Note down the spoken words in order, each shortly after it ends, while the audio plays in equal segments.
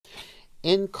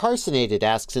Incarcinated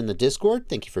asks in the Discord,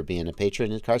 thank you for being a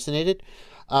patron, Incarcinated.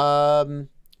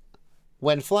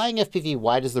 When flying FPV,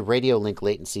 why does the radio link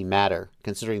latency matter,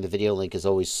 considering the video link is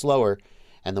always slower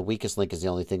and the weakest link is the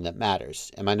only thing that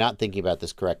matters? Am I not thinking about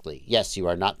this correctly? Yes, you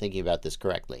are not thinking about this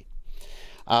correctly.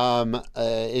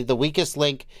 The weakest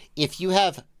link, if you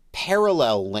have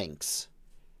parallel links,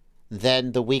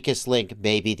 then the weakest link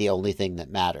may be the only thing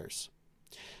that matters.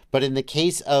 But in the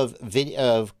case of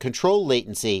control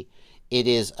latency, it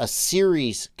is a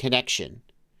series connection.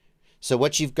 So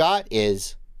what you've got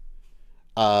is,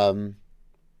 like,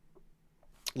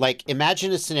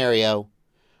 imagine a scenario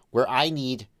where I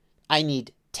need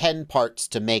 10 parts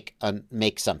to make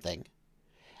something.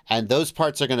 And those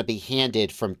parts are going to be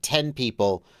handed from 10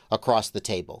 people across the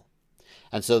table.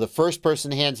 And so the first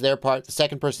person hands their part, the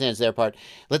second person hands their part.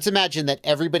 Let's imagine that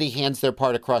everybody hands their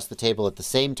part across the table at the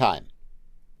same time.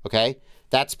 Okay?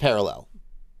 That's parallel.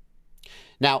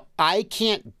 Now, I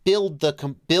can't build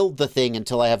the thing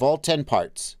until I have all 10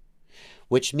 parts,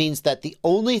 which means that the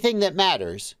only thing that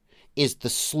matters is the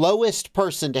slowest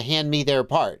person to hand me their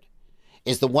part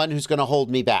is the one who's going to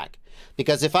hold me back.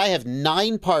 Because if I have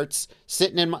 9 parts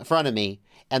sitting in front of me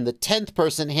and the 10th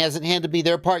person hasn't handed me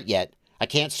their part yet, I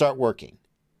can't start working.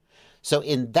 So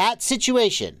in that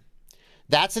situation,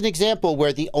 that's an example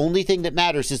where the only thing that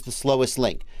matters is the slowest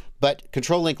link. But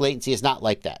control link latency is not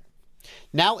like that.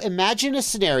 Now imagine a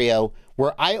scenario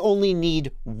where I only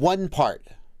need 1 part.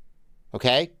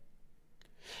 Okay?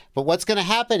 But what's going to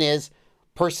happen is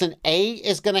person A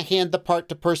is going to hand the part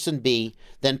to person B,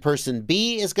 then person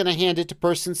B is going to hand it to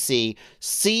person C,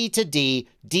 C to D,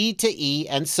 D to E,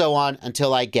 and so on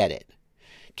until I get it.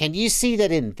 Can you see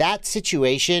that in that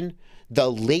situation,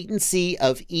 the latency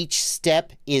of each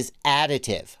step is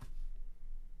additive?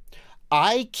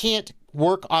 I can't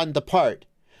work on the part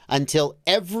until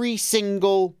every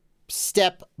single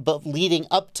step leading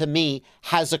up to me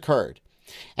has occurred.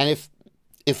 And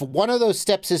if one of those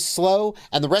steps is slow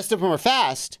and the rest of them are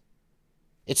fast,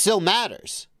 it still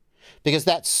matters. Because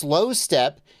that slow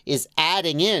step is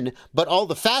adding in, but all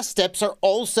the fast steps are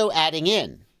also adding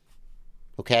in.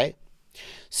 Okay?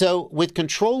 So with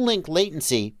control link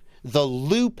latency, the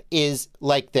loop is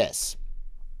like this.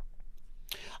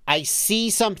 I see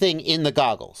something in the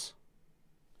goggles.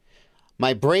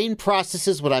 My brain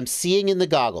processes what I'm seeing in the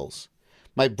goggles.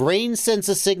 My brain sends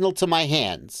a signal to my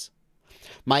hands.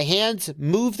 My hands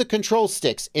move the control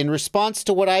sticks in response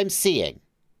to what I'm seeing.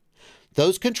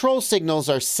 Those control signals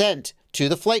are sent to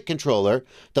the flight controller.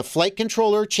 The flight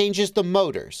controller changes the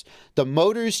motors. The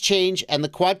motors change and the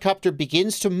quadcopter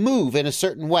begins to move in a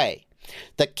certain way.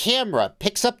 The camera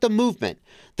picks up the movement.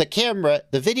 The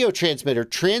video transmitter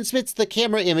transmits the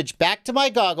camera image back to my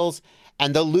goggles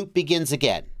and the loop begins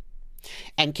again.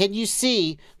 And can you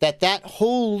see that that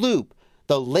whole loop,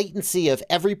 the latency of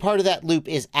every part of that loop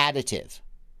is additive?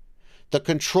 The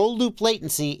control loop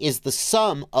latency is the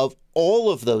sum of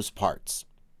all of those parts.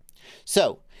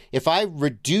 So if I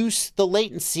reduce the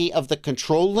latency of the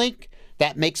control link,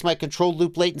 that makes my control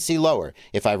loop latency lower.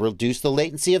 If I reduce the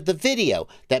latency of the video,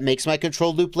 that makes my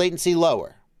control loop latency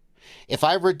lower. If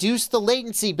I reduce the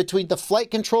latency between the flight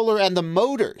controller and the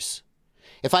motors,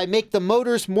 if I make the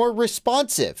motors more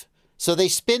responsive, so they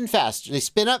spin faster, they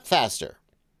spin up faster,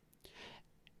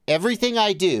 everything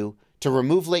I do to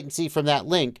remove latency from that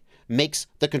link makes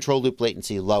the control loop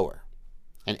latency lower.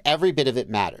 And every bit of it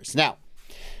matters. Now,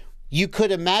 you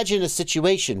could imagine a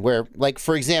situation where, like,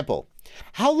 for example,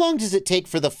 how long does it take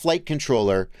for the flight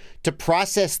controller to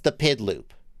process the PID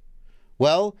loop?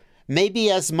 Well, maybe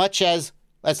as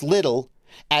little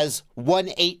as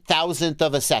 1/8,000th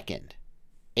of a second.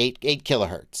 8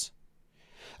 kilohertz.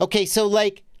 Okay, so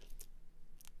like,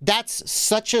 that's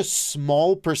such a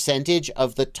small percentage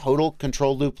of the total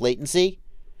control loop latency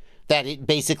that it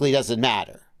basically doesn't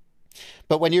matter.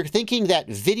 But when you're thinking that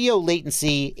video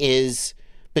latency is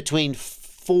between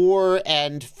 4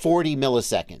 and 40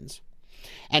 milliseconds,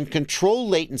 and control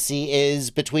latency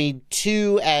is between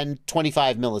 2 and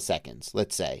 25 milliseconds,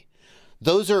 let's say,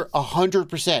 those are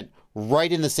 100%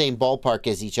 right in the same ballpark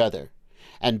as each other,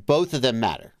 and both of them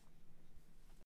matter.